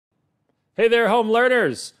Hey there, home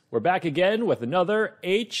learners! We're back again with another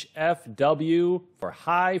HFW for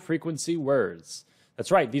high frequency words.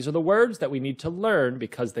 That's right, these are the words that we need to learn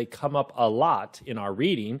because they come up a lot in our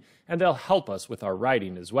reading and they'll help us with our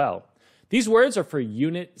writing as well. These words are for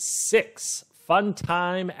Unit 6, Fun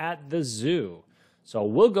Time at the Zoo. So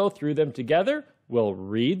we'll go through them together, we'll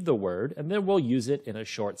read the word, and then we'll use it in a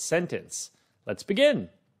short sentence. Let's begin.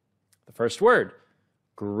 The first word,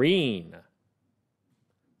 green.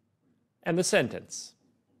 And the sentence.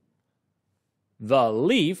 The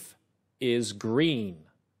leaf is green.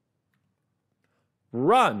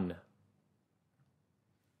 Run.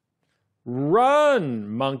 Run,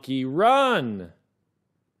 monkey, run.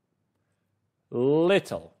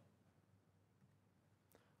 Little.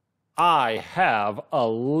 I have a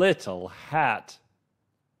little hat.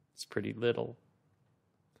 It's pretty little.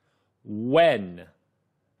 When.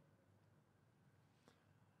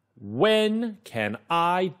 When can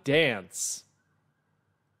I dance?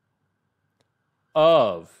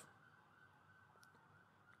 Of.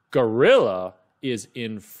 Gorilla is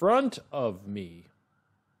in front of me.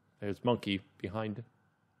 There's monkey behind.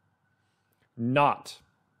 Not.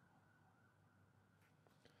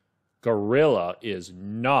 Gorilla is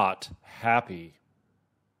not happy.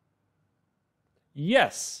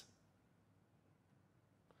 Yes.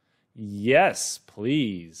 Yes,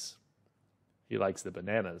 please. He likes the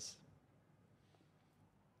bananas.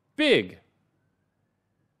 Big.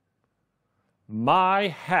 My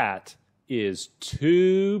hat is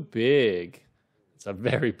too big. It's a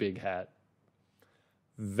very big hat.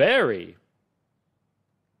 Very.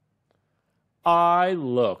 I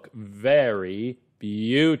look very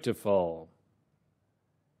beautiful.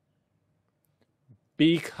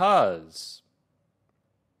 Because.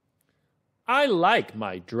 I like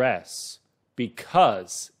my dress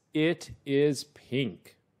because it is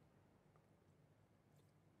pink.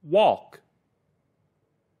 Walk.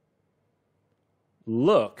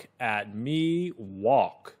 Look at me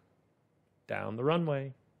walk down the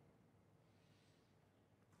runway.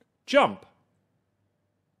 Jump.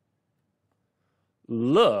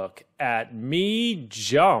 Look at me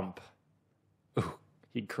jump. Ooh,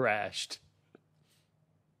 he crashed.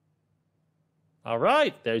 All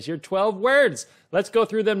right, there's your 12 words. Let's go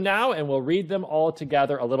through them now and we'll read them all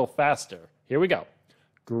together a little faster. Here we go.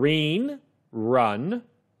 Green, run,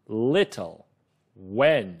 little,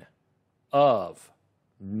 when, of,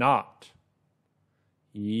 not.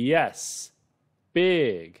 Yes,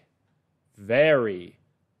 big, very,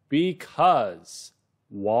 because,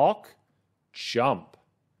 walk, jump.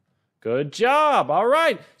 Good job. All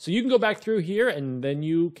right. So you can go back through here and then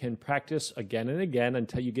you can practice again and again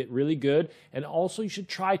until you get really good. And also you should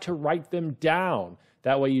try to write them down.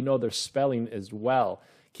 That way you know their spelling as well.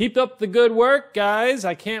 Keep up the good work, guys.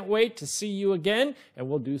 I can't wait to see you again. And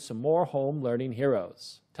we'll do some more home learning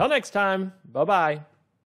heroes. Till next time. Bye-bye.